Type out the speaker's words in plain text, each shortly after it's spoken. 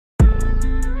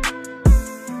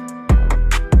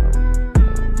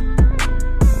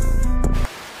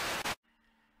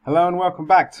Hello and welcome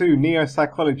back to Neo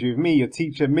Psychology with me, your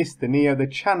teacher, Mr. Neo, the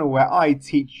channel where I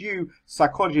teach you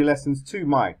psychology lessons to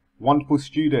my wonderful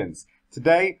students.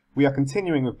 Today, we are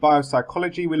continuing with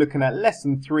Biopsychology. We're looking at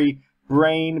Lesson 3,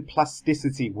 Brain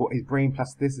Plasticity. What is brain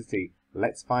plasticity?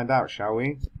 Let's find out, shall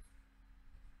we?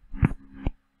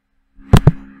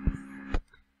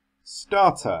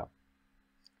 Starter.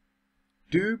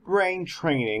 Do brain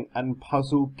training and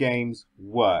puzzle games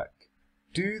work?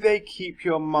 Do they keep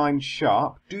your mind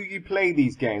sharp? Do you play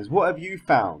these games? What have you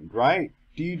found, right?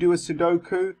 Do you do a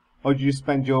Sudoku or do you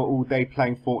spend your all day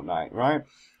playing Fortnite, right?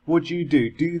 What do you do?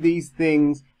 Do these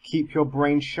things keep your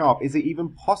brain sharp? Is it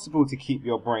even possible to keep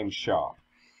your brain sharp?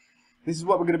 This is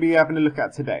what we're going to be having a look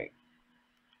at today.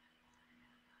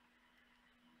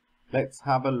 Let's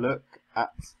have a look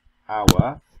at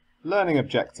our learning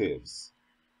objectives.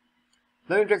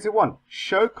 Learning objective 1,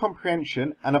 show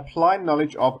comprehension and apply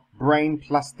knowledge of brain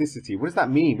plasticity. What does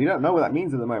that mean? We don't know what that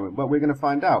means at the moment, but we're going to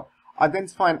find out.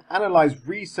 Identify and analyze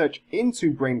research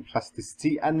into brain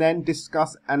plasticity and then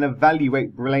discuss and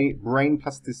evaluate brain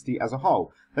plasticity as a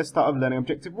whole. Let's start with learning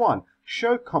objective 1.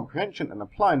 Show comprehension and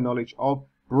apply knowledge of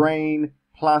brain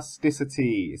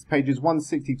plasticity. It's pages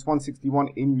 160 to 161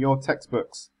 in your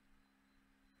textbooks.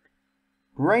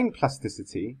 Brain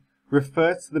plasticity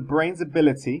refers to the brain's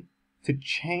ability to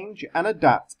change and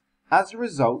adapt as a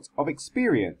result of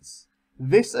experience.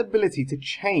 This ability to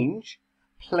change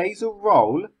plays a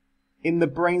role in the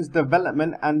brain's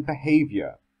development and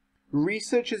behavior.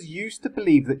 Researchers used to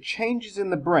believe that changes in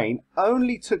the brain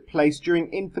only took place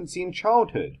during infancy and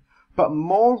childhood, but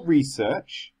more recent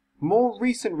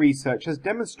research has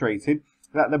demonstrated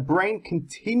that the brain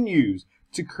continues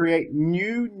to create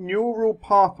new neural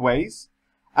pathways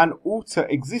and alter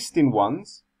existing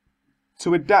ones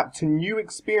to adapt to new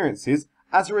experiences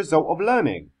as a result of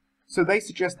learning. So they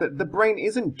suggest that the brain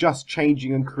isn't just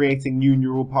changing and creating new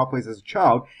neural pathways as a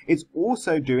child, it's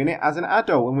also doing it as an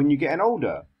adult and when you get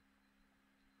older.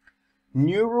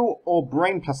 Neural or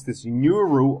brain plasticity,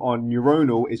 neural or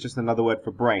neuronal is just another word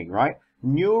for brain, right?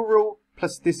 Neural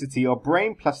plasticity or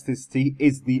brain plasticity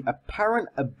is the apparent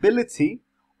ability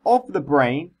of the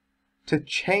brain to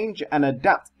change and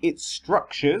adapt its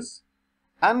structures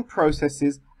and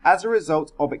processes as a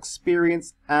result of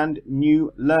experience and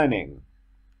new learning.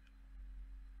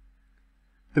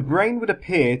 The brain would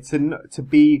appear to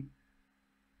be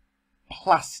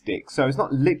plastic, so it's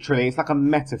not literally, it's like a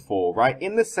metaphor, right?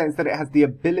 In the sense that it has the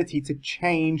ability to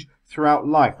change throughout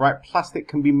life, right? Plastic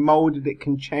can be molded, it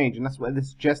can change, and that's what they're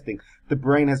suggesting. The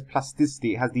brain has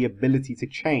plasticity, it has the ability to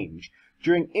change.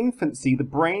 During infancy, the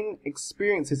brain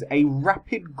experiences a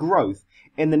rapid growth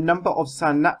in the number of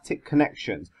synaptic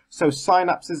connections. So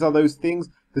synapses are those things,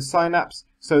 the synapse,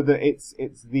 so that it's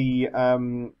the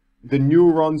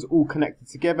neurons all connected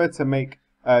together to make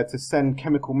to send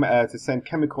chemical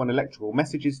and electrical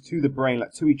messages to the brain,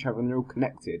 like to each other, and they're all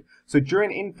connected. So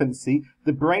during infancy,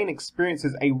 the brain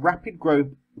experiences a rapid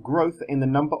growth in the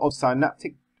number of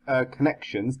synaptic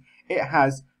connections. It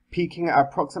has peaking at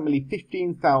approximately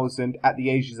 15,000 at the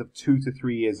ages of 2 to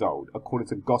 3 years old, according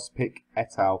to Gospic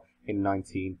et al. In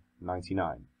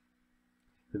 1999.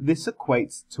 This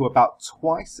equates to about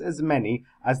twice as many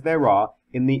as there are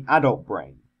in the adult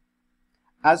brain.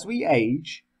 As we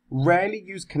age, rarely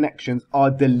used connections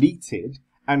are deleted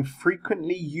and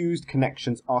frequently used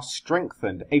connections are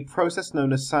strengthened, a process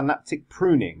known as synaptic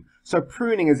pruning. So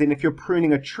pruning is in if you're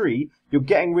pruning a tree, you're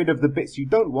getting rid of the bits you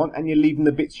don't want and you're leaving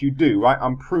the bits you do, right?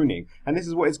 I'm pruning. And this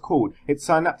is what it's called. It's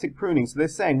synaptic pruning. So they're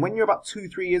saying when you're about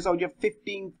 2-3 years old, you have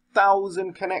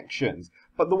 15,000 connections.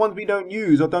 But the ones we don't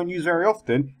use or don't use very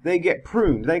often, they get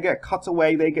pruned. They get cut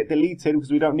away. They get deleted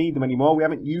because we don't need them anymore. We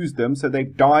haven't used them, so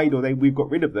they've died or we've got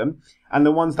rid of them. And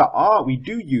the ones that we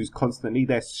do use constantly,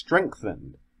 they're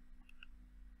strengthened.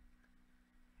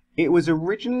 It was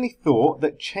originally thought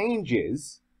that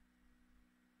changes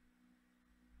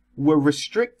were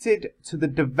restricted to the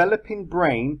developing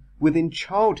brain within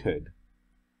childhood,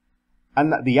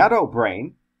 and that the adult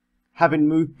brain, having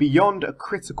moved beyond a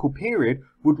critical period,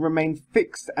 would remain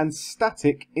fixed and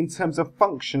static in terms of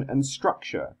function and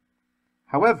structure.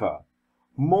 However,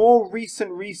 more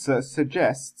recent research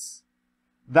suggests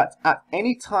that at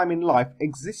any time in life,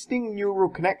 existing neural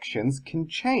connections can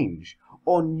change,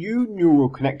 or new neural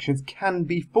connections can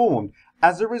be formed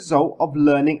as a result of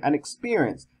learning and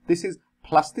experience. This is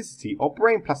plasticity or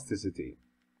brain plasticity.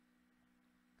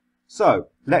 So,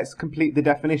 let's complete the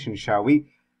definition, shall we?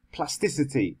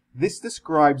 Plasticity. This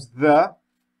describes the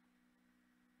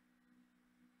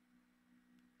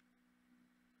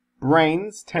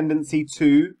brain's tendency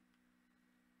to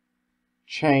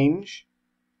change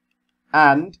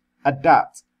and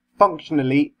adapt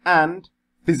functionally and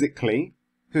physically,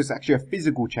 so it's actually a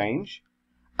physical change,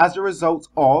 as a result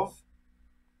of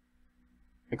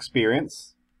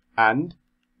experience and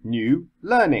new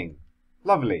learning.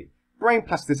 Lovely. Brain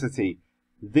plasticity.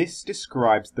 This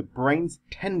describes the brain's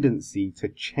tendency to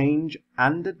change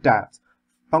and adapt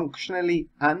functionally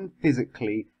and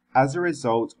physically as a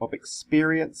result of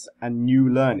experience and new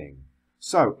learning.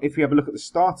 So, if you have a look at the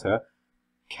starter,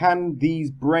 can these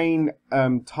brain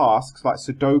tasks like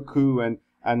Sudoku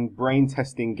and brain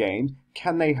testing games,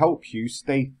 can they help you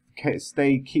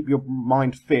keep your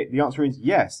mind fit? The answer is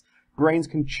yes. Brains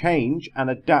can change and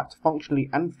adapt functionally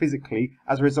and physically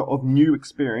as a result of new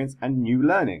experience and new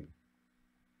learning.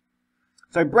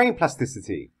 So brain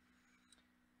plasticity.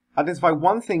 Identify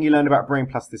one thing you learned about brain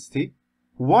plasticity.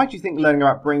 Why do you think learning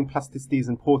about brain plasticity is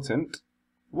important?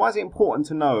 Why is it important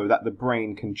to know that the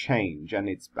brain can change and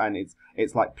it's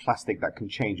like plastic that can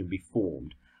change and be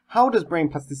formed? How does brain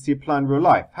plasticity apply in real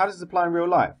life? How does it apply in real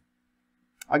life?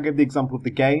 I gave the example of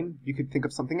the game. You could think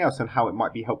of something else and how it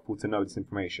might be helpful to know this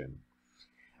information.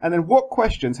 And then what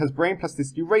questions has brain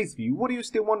plasticity raised for you? What are you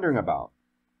still wondering about?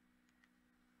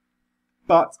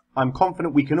 But I'm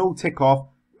confident we can all tick off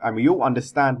and we all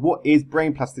understand what is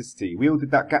brain plasticity. We all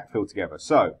did that gap fill together.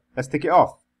 So let's tick it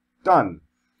off. Done.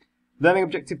 Learning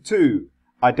objective 2.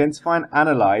 Identify and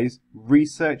analyze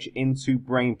research into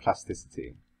brain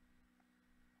plasticity.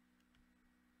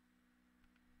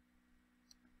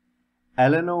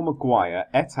 Eleanor Maguire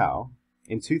et al.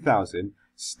 In 2000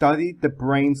 studied the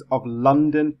brains of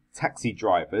London taxi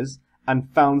drivers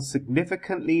and found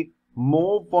significantly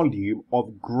more volume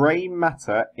of grey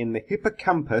matter in the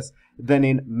hippocampus than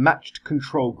in matched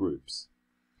control groups.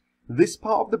 This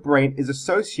part of the brain is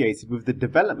associated with the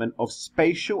development of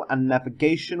spatial and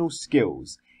navigational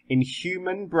skills in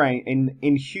humans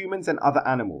and other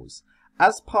animals.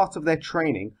 As part of their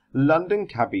training, London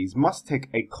cabbies must take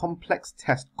a complex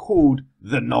test called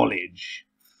the knowledge.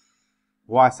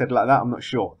 Why I said it like that, I'm not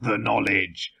sure. The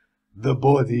knowledge. The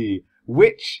body.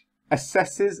 Which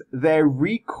assesses their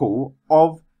recall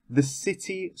of the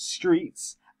city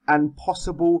streets and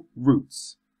possible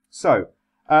routes. So,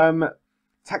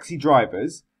 taxi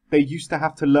drivers, they used to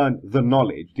have to learn the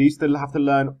knowledge. They used to have to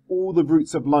learn all the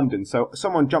routes of London. So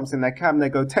someone jumps in their cab and they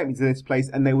go, take me to this place,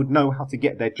 and they would know how to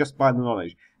get there just by the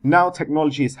knowledge. Now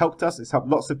technology has helped us. It's helped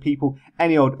lots of people.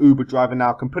 Any old Uber driver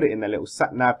now can put it in their little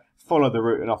sat nav, follow the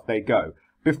route, and off they go.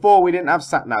 Before, we didn't have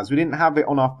sat navs. We didn't have it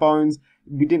on our phones.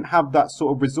 We didn't have that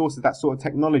sort of resources, that sort of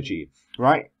technology,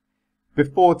 right?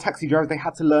 Before, taxi drivers, they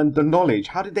had to learn the knowledge.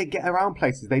 How did they get around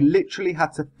places? They literally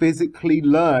had to physically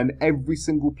learn every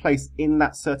single place in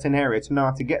that certain area to know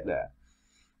how to get there.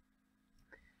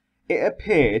 It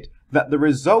appeared that the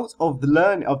result of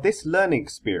this learning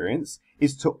experience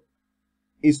is to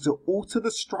alter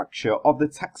the structure of the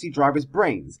taxi drivers'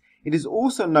 brains. It is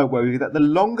also noteworthy that the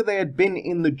longer they had been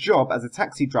in the job as a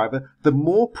taxi driver, the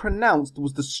more pronounced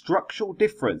was the structural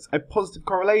difference, a positive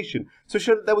correlation. So it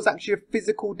showed that there was actually a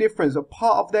physical difference. A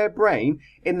part of their brain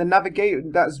in the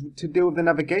that's to deal with the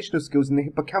navigational skills in the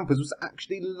hippocampus was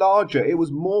actually larger. It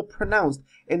was more pronounced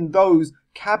in those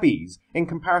cabbies in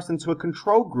comparison to a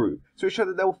control group. So it showed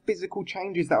that there were physical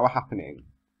changes that were happening.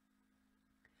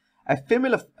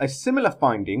 A similar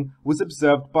finding was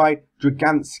observed by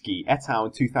Dragansky et al.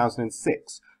 In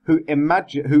 2006, who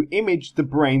imaged the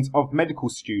brains of medical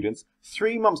students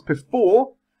 3 months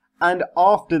before and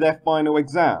after their final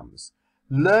exams.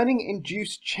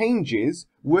 Learning-induced changes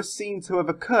were seen to have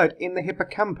occurred in the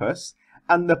hippocampus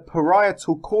and the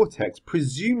parietal cortex,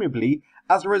 presumably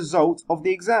as a result of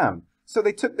the exam. So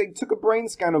they took a brain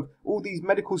scan of all these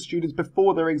medical students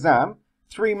before their exam,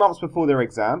 3 months before their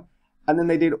exam, and then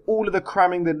they did all of the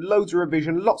cramming, they did loads of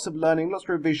revision, lots of learning, lots of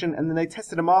revision, and then they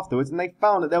tested them afterwards, and they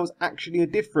found that there was actually a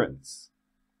difference.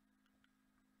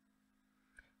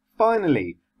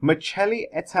 Finally, Michelli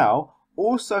et al.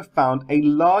 Also found a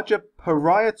larger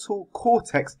parietal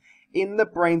cortex in the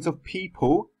brains of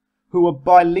people who were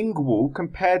bilingual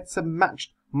compared to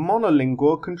matched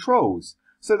monolingual controls.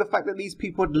 So the fact that these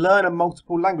people had learned a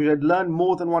multiple language, had learned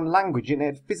more than one language, and it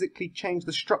had physically changed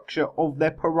the structure of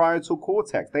their parietal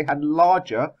cortex. They had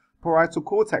larger parietal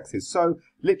cortexes. So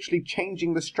literally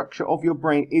changing the structure of your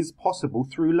brain is possible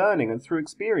through learning and through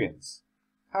experience.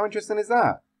 How interesting is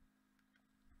that?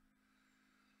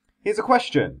 Here's a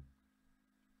question.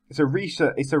 It's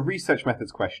a research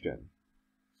methods question.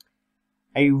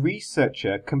 A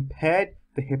researcher compared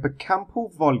the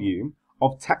hippocampal volume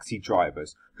of taxi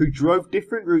drivers who drove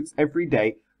different routes every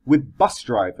day with bus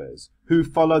drivers who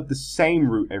followed the same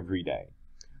route every day.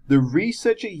 The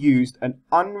researcher used an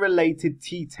unrelated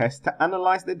t-test to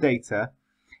analyze the data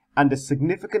and a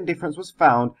significant difference was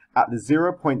found at the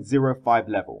 0.05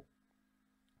 level.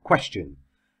 Question.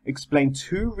 Explain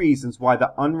 2 reasons why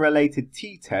the unrelated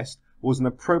t-test was an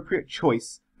appropriate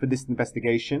choice for this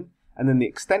investigation. And then the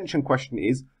extension question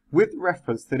is, with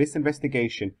reference to this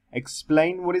investigation,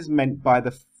 explain what is meant by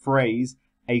the phrase,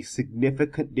 a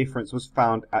significant difference was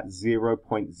found at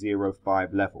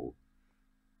 0.05 level.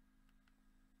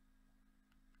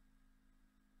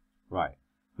 Right.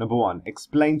 Number 1,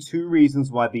 explain 2 reasons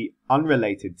why the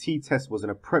unrelated t-test was an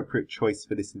appropriate choice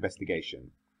for this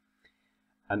investigation.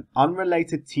 An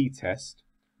unrelated t-test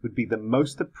would be the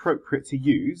most appropriate to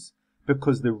use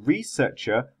because the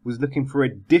researcher was looking for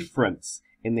a difference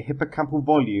in the hippocampal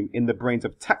volume in the brains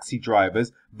of taxi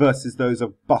drivers versus those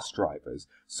of bus drivers.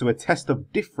 So a test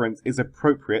of difference is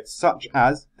appropriate, such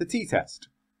as the t-test.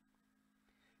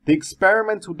 The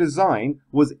experimental design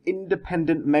was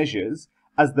independent measures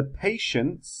as the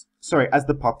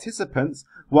participants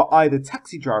were either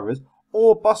taxi drivers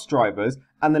or bus drivers,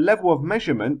 and the level of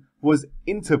measurement was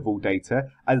interval data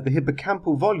as the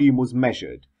hippocampal volume was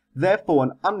measured. Therefore,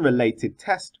 an unrelated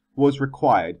test was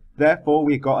required. Therefore,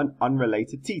 we got an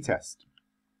unrelated t-test.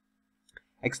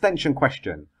 Extension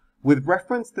question. With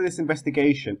reference to this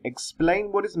investigation,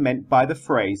 explain what is meant by the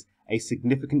phrase, a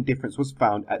significant difference was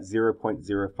found at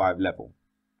 0.05 level.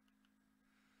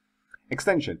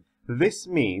 Extension. This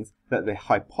means that the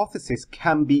hypothesis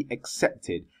can be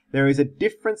accepted. There is a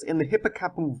difference in the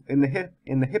hippocampal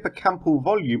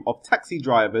volume of taxi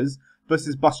drivers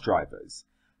versus bus drivers.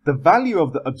 The value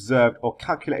of the observed or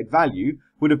calculated value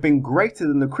would have been greater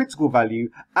than the critical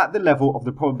value at the level of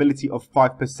the probability of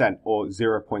 5% or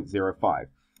 0.05,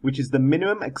 which is the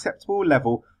minimum acceptable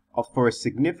level for a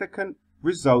significant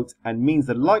result and means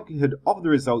the likelihood of the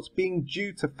results being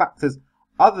due to factors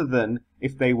other than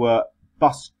if they were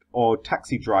bus or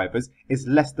taxi drivers is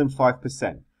less than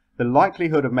 5%. The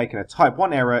likelihood of making a type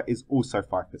 1 error is also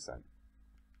 5%.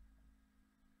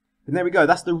 And there we go.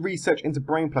 That's the research into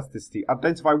brain plasticity.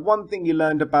 Identify one thing you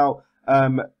learned about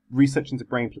research into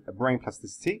brain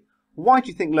plasticity. Why do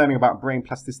you think learning about brain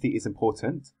plasticity is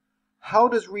important? How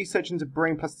does research into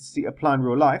brain plasticity apply in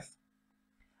real life?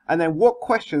 And then what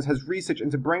questions has research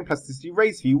into brain plasticity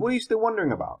raised for you? What are you still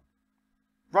wondering about?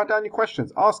 Write down your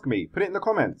questions. Ask me. Put it in the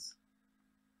comments.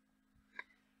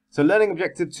 So learning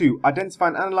objective 2, identify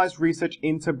and analyze research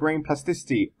into brain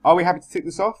plasticity. Are we happy to tick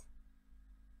this off?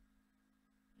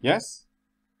 Yes?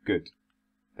 Good.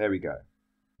 There we go.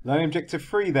 Learning objective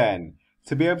 3 then,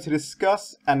 to be able to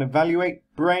discuss and evaluate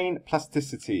brain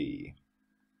plasticity.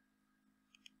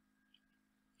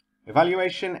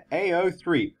 Evaluation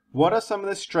AO3. What are some of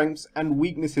the strengths and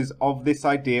weaknesses of this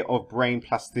idea of brain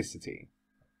plasticity?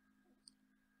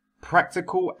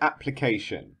 Practical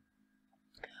application.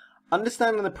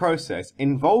 Understanding the process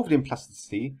involved in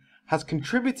plasticity has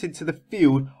contributed to the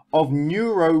field of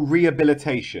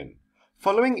neurorehabilitation.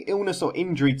 Following illness or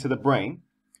injury to the brain,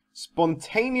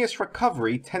 spontaneous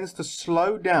recovery tends to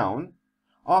slow down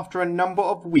after a number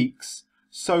of weeks,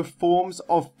 so forms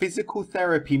of physical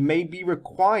therapy may be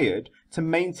required to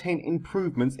maintain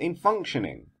improvements in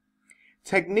functioning.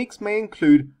 Techniques may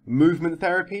include movement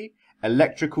therapy,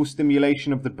 electrical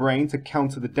stimulation of the brain to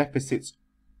counter the deficits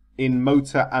in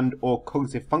motor and or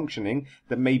cognitive functioning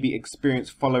that may be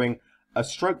experienced following a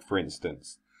stroke, for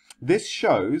instance. This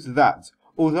shows that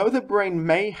although the brain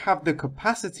may have the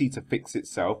capacity to fix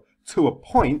itself to a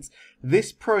point,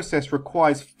 this process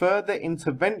requires further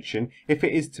intervention if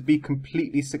it is to be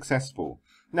completely successful.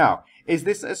 Now, is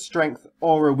this a strength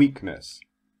or a weakness?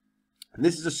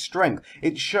 This is a strength.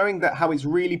 It's showing that how it's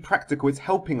really practical. It's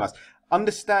helping us.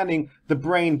 Understanding the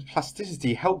brain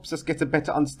plasticity helps us get a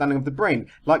better understanding of the brain.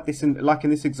 Like in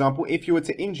this example, if you were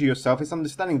to injure yourself, it's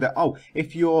understanding that, oh,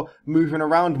 if you're moving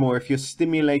around more, if you're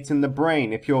stimulating the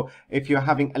brain, if you're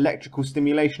having electrical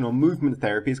stimulation or movement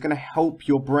therapy, it's going to help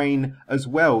your brain as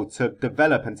well to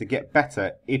develop and to get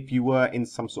better if you were in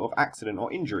some sort of accident or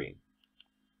injury.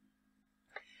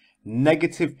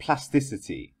 Negative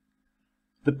plasticity.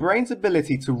 The brain's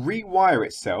ability to rewire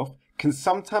itself can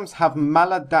sometimes have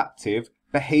maladaptive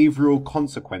behavioral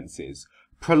consequences.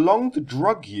 Prolonged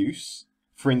drug use,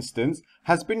 for instance,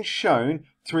 has been shown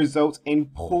to result in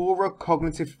poorer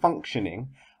cognitive functioning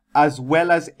as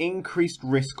well as increased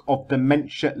risk of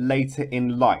dementia later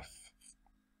in life.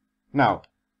 Now,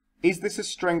 is this a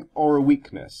strength or a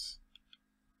weakness?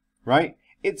 Right?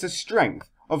 It's a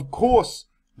strength. Of course,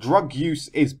 drug use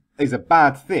is a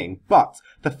bad thing, but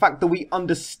the fact that we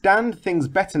understand things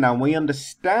better now, and we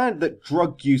understand that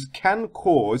drug use can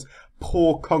cause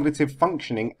poor cognitive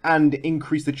functioning and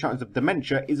increase the chance of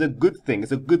dementia is a good thing.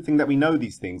 It's a good thing that we know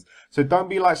these things. So don't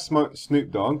be like Snoop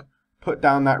Dogg, put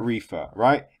down that reefer,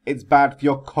 right? It's bad for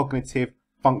your cognitive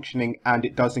functioning, and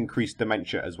it does increase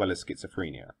dementia as well as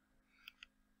schizophrenia.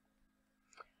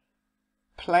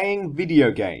 Playing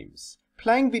video games.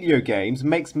 Playing video games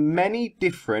makes many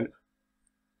different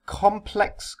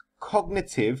complex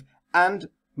cognitive and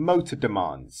motor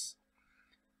demands.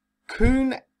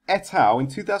 Kuhn et al. In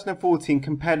 2014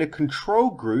 compared a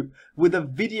control group with a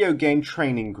video game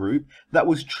training group that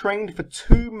was trained for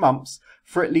 2 months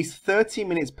for at least 30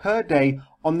 minutes per day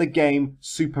on the game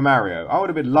Super Mario. I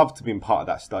would have loved to have been part of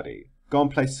that study. Go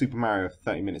and play Super Mario for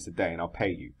 30 minutes a day and I'll pay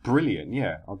you. Brilliant,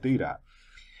 yeah, I'll do that.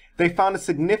 They found a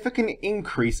significant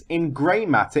increase in grey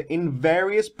matter in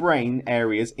various brain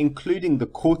areas, including the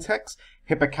cortex,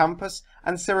 hippocampus,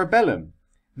 and cerebellum.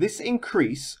 This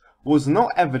increase was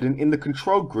not evident in the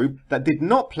control group that did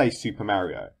not play Super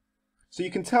Mario. So you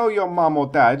can tell your mum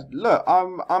or dad, look,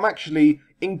 I'm actually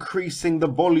increasing the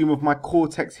volume of my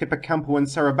cortex, hippocampal, and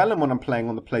cerebellum when I'm playing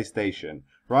on the PlayStation,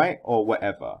 right? Or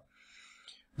whatever.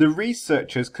 The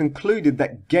researchers concluded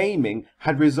that gaming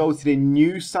had resulted in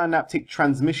new synaptic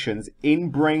transmissions in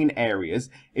brain areas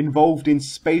involved in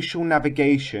spatial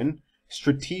navigation,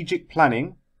 strategic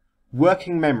planning,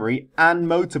 working memory, and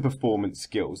motor performance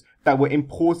skills that were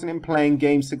important in playing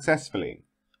games successfully.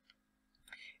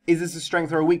 Is this a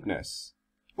strength or a weakness?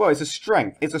 Well, it's a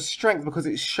strength. It's a strength because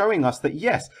it's showing us that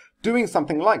yes, doing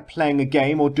something like playing a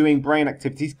game or doing brain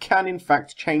activities can in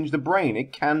fact change the brain.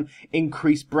 It can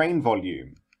increase brain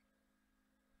volume.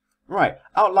 Right,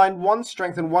 outline one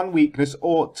strength and one weakness,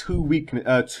 or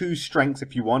two strengths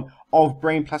if you want, of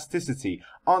brain plasticity.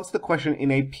 Answer the question in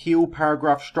a peel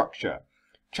paragraph structure.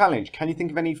 Challenge, can you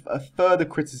think of any further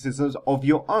criticisms of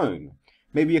your own?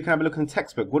 Maybe you can have a look in the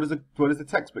textbook. What does the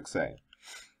textbook say?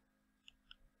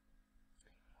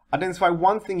 Identify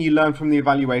one thing you learned from the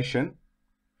evaluation.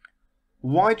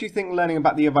 Why do you think learning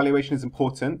about the evaluation is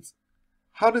important?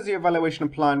 How does the evaluation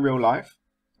apply in real life?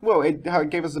 Well, it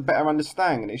gave us a better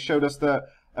understanding. It showed us that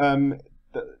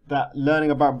that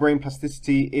learning about brain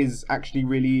plasticity is actually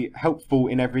really helpful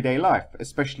in everyday life,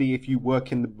 especially if you work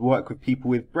with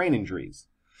people with brain injuries.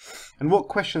 And what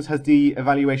questions has the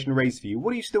evaluation raised for you?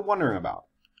 What are you still wondering about?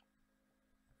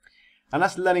 And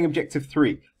that's learning objective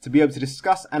 3, to be able to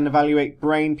discuss and evaluate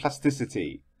brain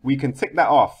plasticity. We can tick that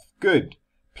off. Good.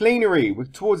 Plenary, we're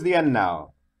towards the end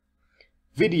now.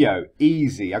 Video,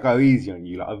 easy. I go easy on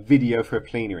you, like a video for a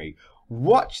plenary.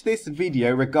 Watch this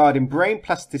video regarding brain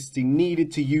plasticity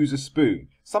needed to use a spoon.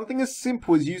 Something as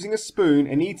simple as using a spoon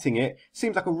and eating it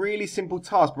seems like a really simple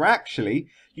task, but actually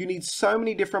you need so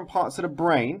many different parts of the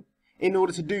brain in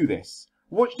order to do this.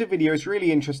 Watch the video, it's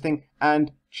really interesting,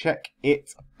 and check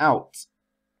it out.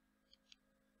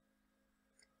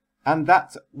 And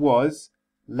that was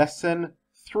lesson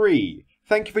 3.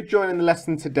 Thank you for joining the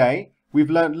lesson today. We've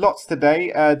learned lots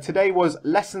today. Today was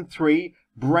lesson 3,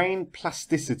 brain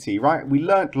plasticity, right? We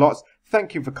learned lots.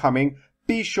 Thank you for coming.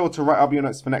 Be sure to write up your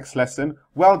notes for next lesson.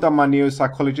 Well done, my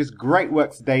neo-psychologist. Great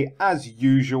work today, as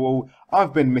usual.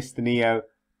 I've been Mr. Neo.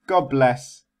 God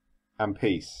bless and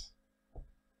peace.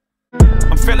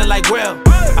 I'm feeling like Will.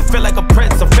 I feel like a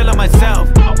prince. I'm feeling myself.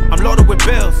 I'm loaded with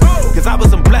bills, cause I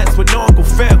wasn't blessed with no Uncle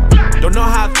Phil. Don't know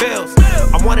how it feels.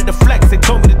 I wanted to flex, they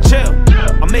told me to chill.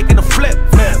 I'm making a flip.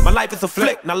 My life is a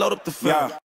flick, now load up the film.